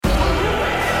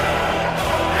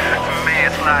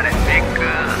Manslaughter,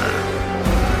 nigga.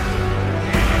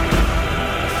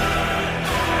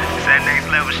 It's that next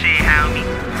level shit, homie.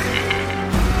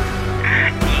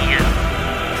 Yeah.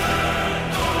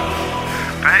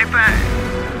 Baby.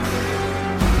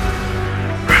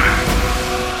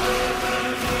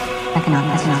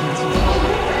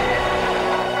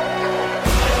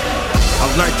 I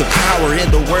learned the power in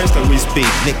the words that we speak.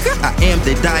 Nigga, I am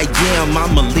that I am,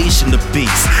 I'm a leash in the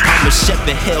beast. I'm a chef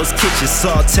in Hell's Kitchen,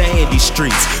 sauteing these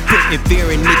streets, putting fear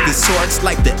in niggas' hearts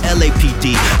like the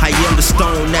LAPD. I am the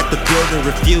stone that the building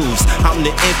refused. I'm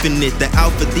the infinite, the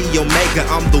alpha, the omega.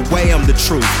 I'm the way, I'm the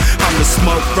truth. I'm the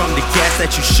smoke from the gas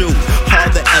that you shoot. All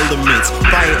the elements,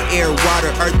 fire, air,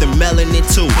 water, earth, and melanin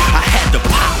too. I had to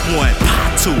pop one, pop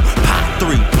two, pop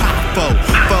three, pop four.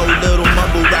 Four little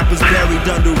mumble rappers buried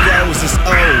under roses.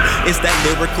 Oh, it's that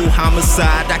lyrical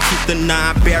homicide. I keep the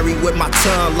 9 buried with my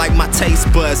tongue like my taste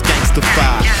buds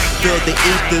gangstified. Feel the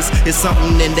ethers, it's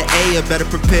something in the air. Better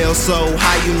propel, so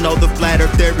how you know the flat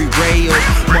earth theory real?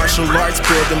 Martial arts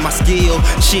building my skill.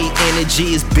 Chi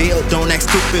energy is built. Don't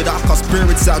act stupid, I'll call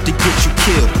spirits out to get you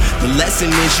killed. The lesson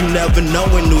is you never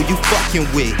knowing who you fucking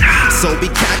with. So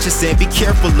be conscious and be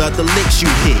careful of the licks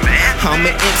you hit. I'm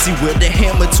an MC with a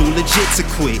hammer too legit to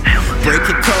quit.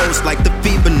 Breaking codes like the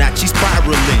Fibonacci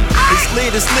spiraling. It's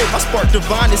lit, I spark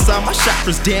divine inside my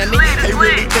chakras, damn it. They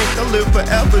really think I live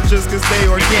forever just cause they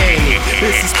organic.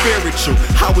 This is spiritual,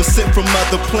 I was sent from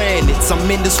other planets. I'm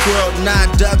in this world, not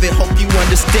of it, hope you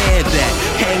understand that.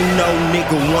 Ain't no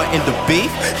nigga wanting to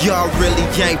beef, y'all really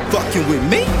ain't fucking with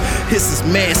me. This is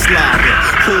manslaughter.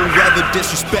 Whoever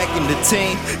disrespecting the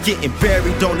team, getting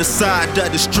buried on the side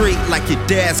of the street like your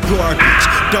dad's garbage.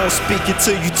 Don't speak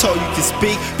until you told you can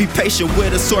speak. Be patient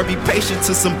with us or be patient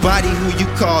to somebody who you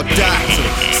call doctor.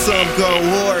 Some go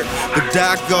hard, but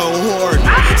I go hard.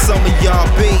 Some of y'all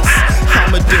beasts,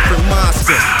 I'm a different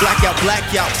monster.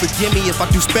 Blackout, forgive me if I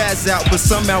do spaz out, but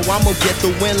somehow I'ma get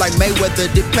the win like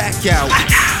Mayweather did Pacquiao.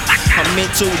 I'm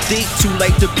in too deep, too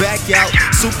late to back out.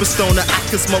 Super stoner, I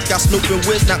can smoke out Snoop and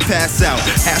Wiz, not pass out.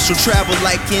 Astral travel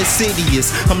like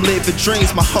Insidious. I'm living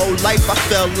dreams my whole life. I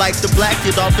felt like the black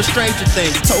kid off of Stranger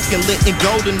Things. Token lit and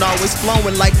golden, always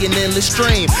flowing like an endless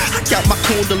stream. I got my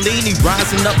Kundalini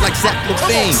rising up like Zach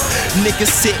Levine.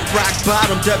 Niggas sit rock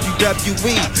bottom,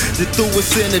 WWE. They threw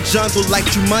us in the jungle like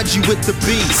Jumanji with the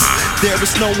beast. There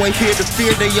is no one here to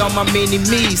fear, they are my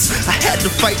mini-me's. I had to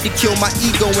fight to kill my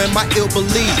ego and my ill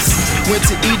beliefs. Went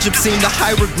to Egypt, seen the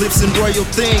hieroglyphs and royal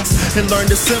things, and learned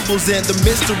the symbols and the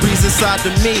mysteries inside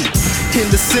of me. In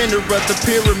the center of the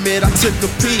pyramid, I took a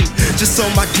peek, just so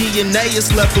my DNA is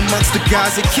left amongst the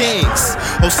gods and kings.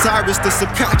 Osiris, the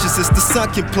subconscious, is the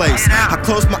sunken place. I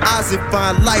close my eyes and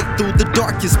find light through the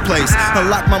darkest place.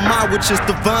 Unlock my mind, which is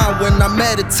divine when I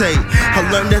meditate. I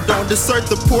learned that on this earth,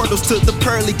 the portals to the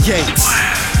pearly gates.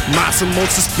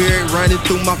 Monster spirit running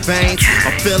through my veins.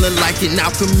 I'm feeling like an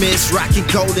alchemist, rocking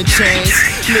golden chains.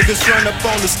 Niggas run up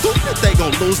on the stupid, they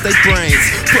gon' lose their brains.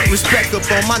 Put respect up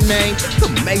on my name, the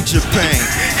major pain.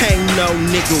 Ain't no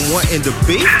nigga wanting to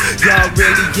beef, y'all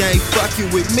really ain't fucking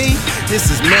with me. This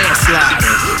is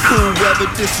manslaughter. Whoever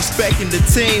disrespecting the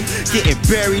team, getting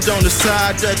buried on the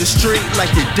side of the street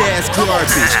like your dad's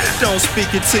garbage. Don't speak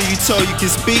until you told you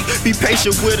can speak. Be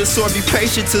patient with us or be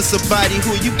patient to somebody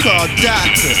who you call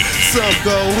doctor. Some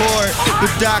go hard, but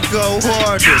I go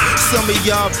harder. Some of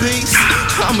y'all beasts,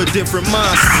 I'm a different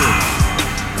monster.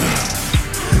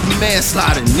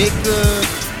 Manslaughter,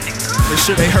 nigga. Make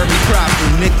sure they heard me proper,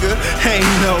 nigga. Ain't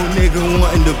no nigga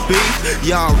wanting to beef,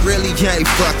 y'all really ain't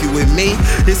fucking with me.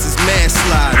 This is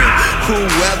manslaughter.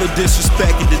 Whoever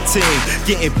disrespected the team,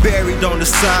 getting buried on the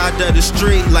side of the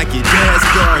street like your dad's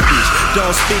garbage.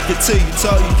 Don't speak until you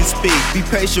told you can speak. Be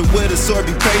patient with us or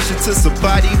be patient to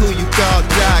somebody who you call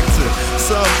doctor.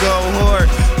 Some go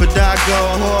hard, but I go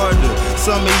harder.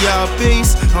 Some of y'all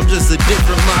beasts, I'm just a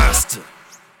different monster.